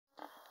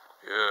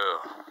Yeah,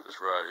 this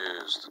right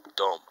here is the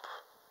dump.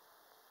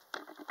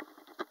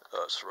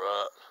 That's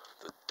right,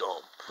 the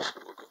dump.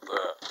 Look at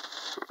that.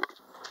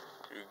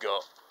 You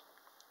got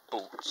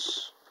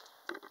boots.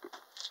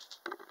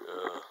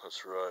 Yeah,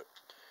 that's right.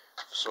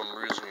 For some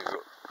reason you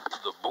got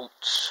the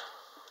boots.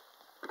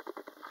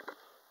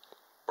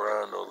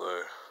 Brand are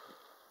they?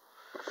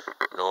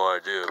 No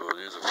idea, but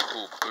these are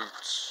cool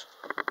boots.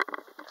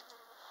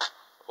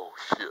 Oh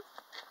shit.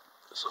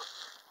 There's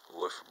a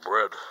loaf of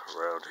bread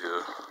around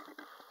here.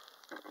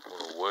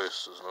 What a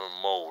waste, there's no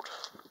mold.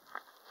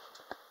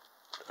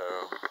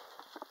 Damn.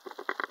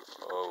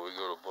 Oh, we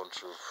got a bunch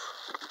of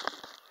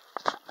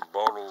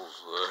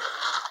bottles there.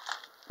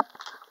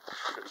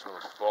 Shit ton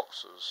of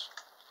boxes.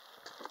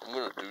 I'm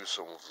gonna do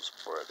some of this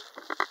bread.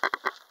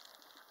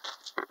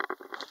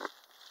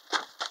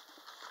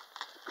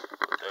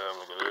 But damn,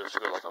 look at this,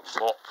 got like a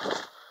mop.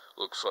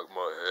 Looks like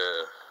my hair.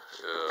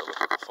 Yeah,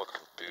 like a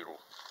fucking beetle.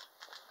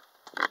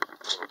 I'm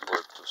gonna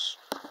break this.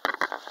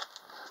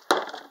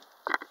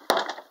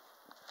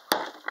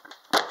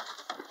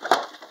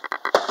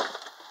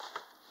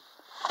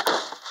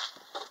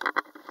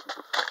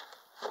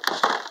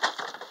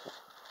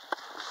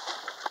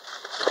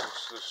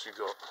 What's this you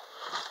got?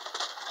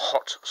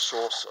 Hot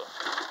saucer.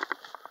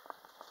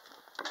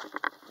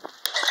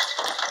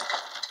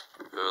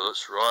 Yeah,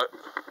 that's right.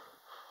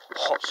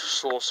 Hot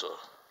saucer.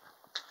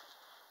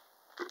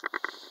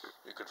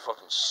 You can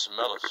fucking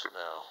smell it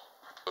now.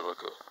 Got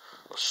like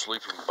a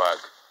sleeping bag.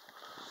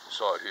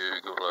 Inside here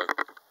you got like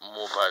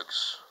more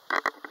bags. You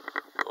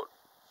got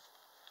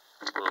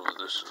whatever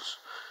this is.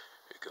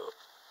 You got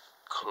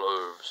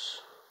cloves.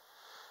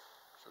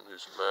 And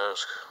this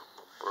mask.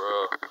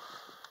 Bruh.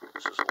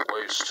 This is a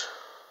waste.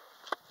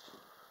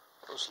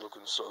 Let's look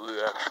inside the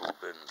actual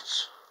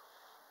bins.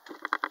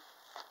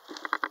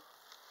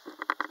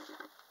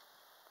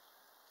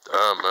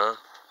 Damn, man.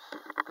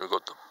 We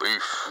got the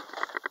beef.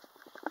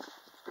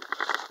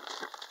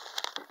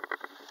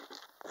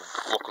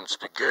 Fucking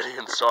spaghetti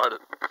inside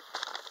it.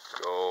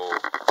 Yo.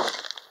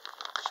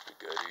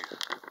 Spaghetti.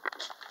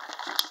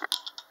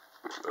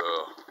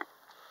 Yeah.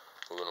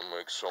 We're gonna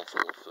make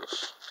something with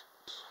this.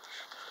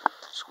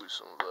 Squeeze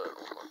some of that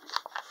on my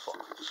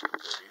fucking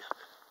spaghetti.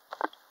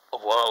 A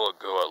while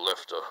ago I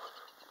left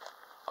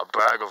a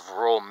bag of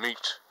raw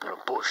meat in a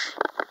bush.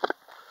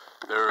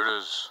 There it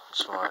is.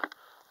 It's my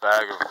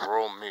bag of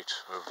raw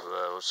meat over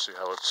there. Let's see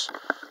how it's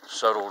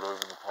settled over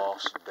the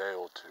past day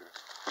or two.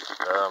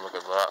 Damn, look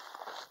at that.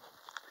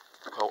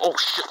 Oh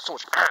shit, so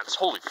much ants.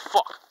 Holy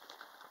fuck.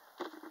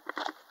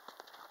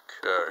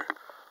 Okay,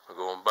 we're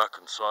going back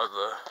inside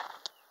there.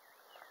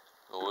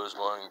 Oh, where's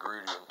my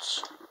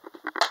ingredients?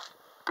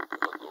 I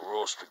got the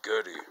raw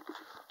spaghetti,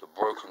 the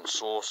broken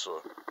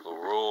saucer, the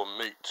raw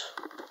meat.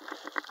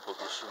 Put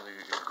this in the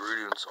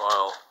ingredients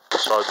aisle.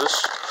 Inside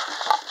this,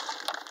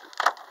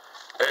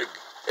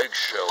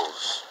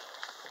 eggshells.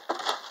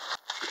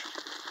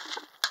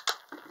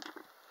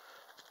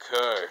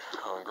 Okay,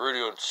 our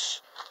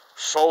ingredients: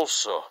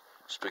 salsa,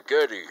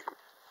 spaghetti,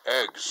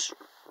 eggs,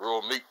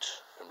 raw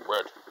meat, and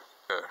bread.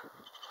 Okay,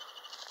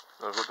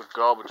 now I've got the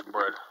garbage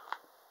bread.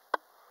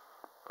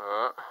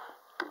 Alright,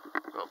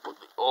 gotta put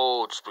the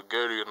old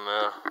spaghetti in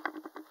there.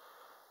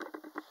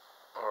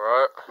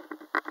 Alright,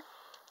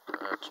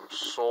 add some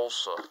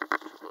salsa.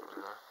 Put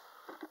in there.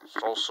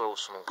 Salsa with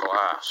some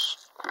glass.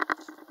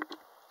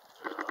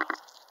 Yeah.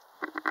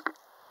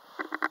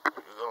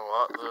 You're gonna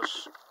like this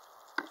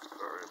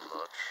very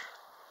much.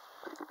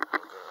 I'm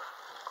gonna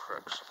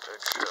crack some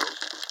eggshells.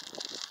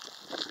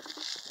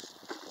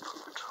 Put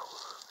on top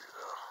of it,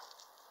 yeah.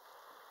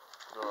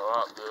 You're gonna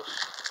like this.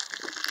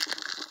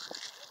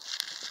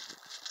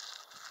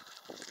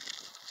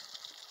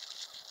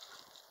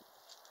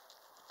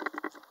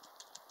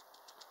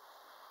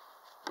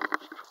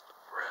 Let's put the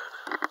bread.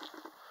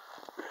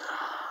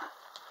 Yeah.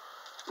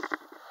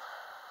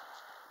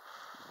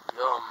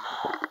 Yum.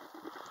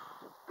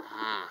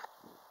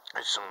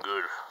 It's some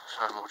good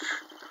sandwich.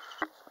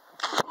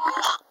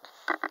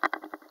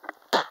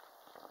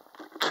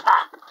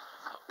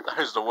 That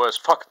is the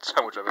worst fucking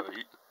sandwich I've ever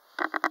eaten.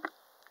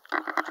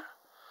 Alright.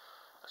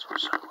 That's my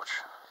sandwich.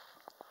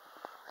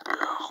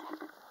 Yeah.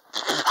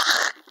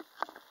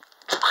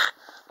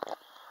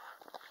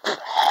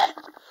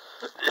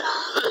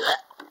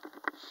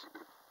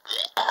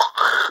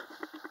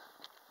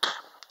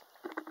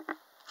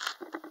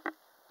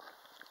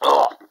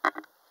 Oh.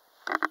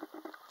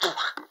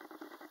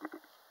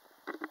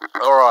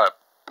 Alright.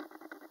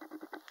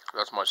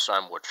 That's my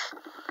sandwich.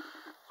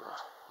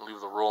 Leave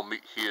the raw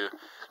meat here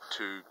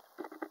to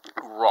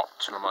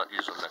rot, and I might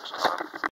use it next time.